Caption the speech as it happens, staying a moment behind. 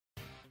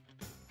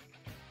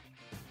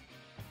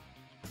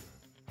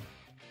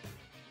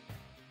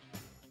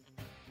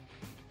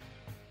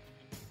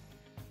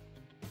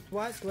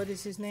what? What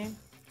is his name?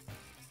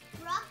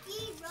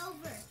 Rocky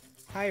Rover.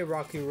 Hi,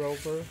 Rocky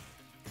Rover.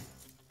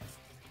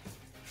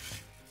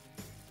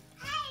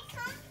 Hey,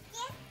 come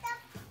get the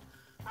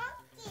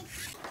pumpkin.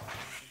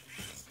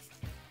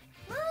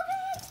 Move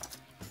it.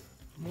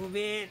 Move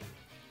it.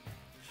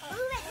 Move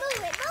it, move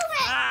it, move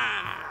it.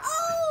 Ah!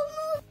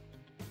 Oh,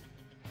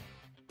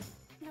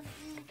 move.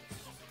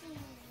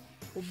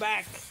 Go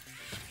back.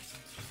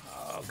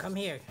 Oh, come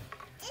here.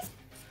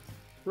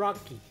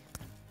 Rocky.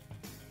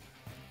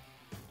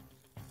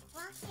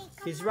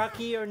 Is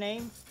Rocky your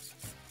name?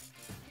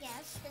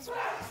 Yes.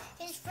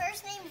 His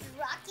first name is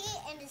Rocky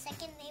and his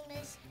second name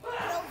is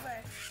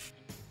Rover.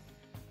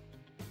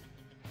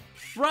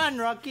 Run,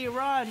 Rocky,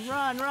 run,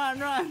 run, run,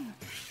 run.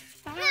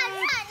 Run,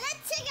 run,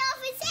 let's take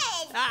off his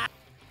head. Ah.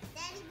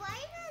 Daddy, why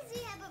does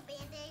he have a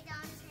band-aid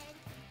on his head?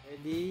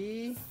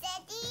 Ready,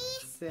 Steady,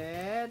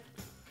 set,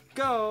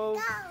 go.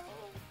 go.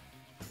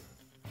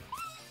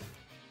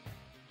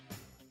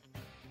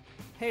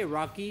 Hey,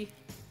 Rocky.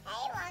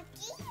 Hey,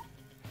 Rocky.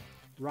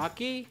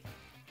 Rocky,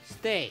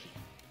 stay.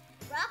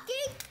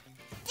 Rocky.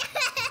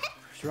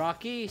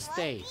 Rocky,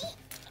 stay.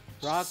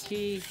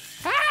 Rocky.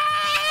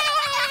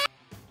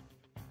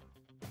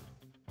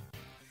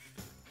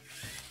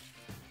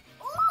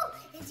 Oh,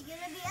 it's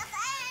gonna be at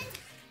the end.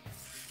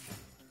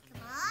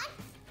 Come on.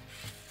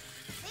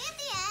 Be at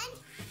the end.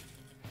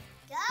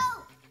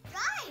 Go.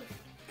 Drive.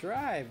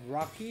 Drive,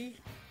 Rocky.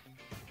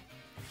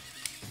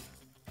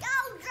 Go,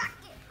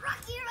 Rocky.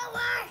 Rocky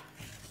Rover.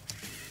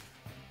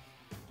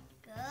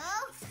 Go.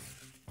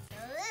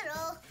 A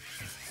little.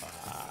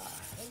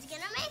 It's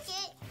gonna make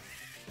it.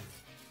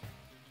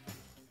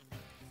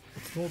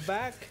 Go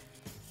back.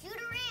 Shoot a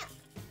ramp.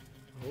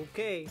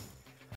 Okay.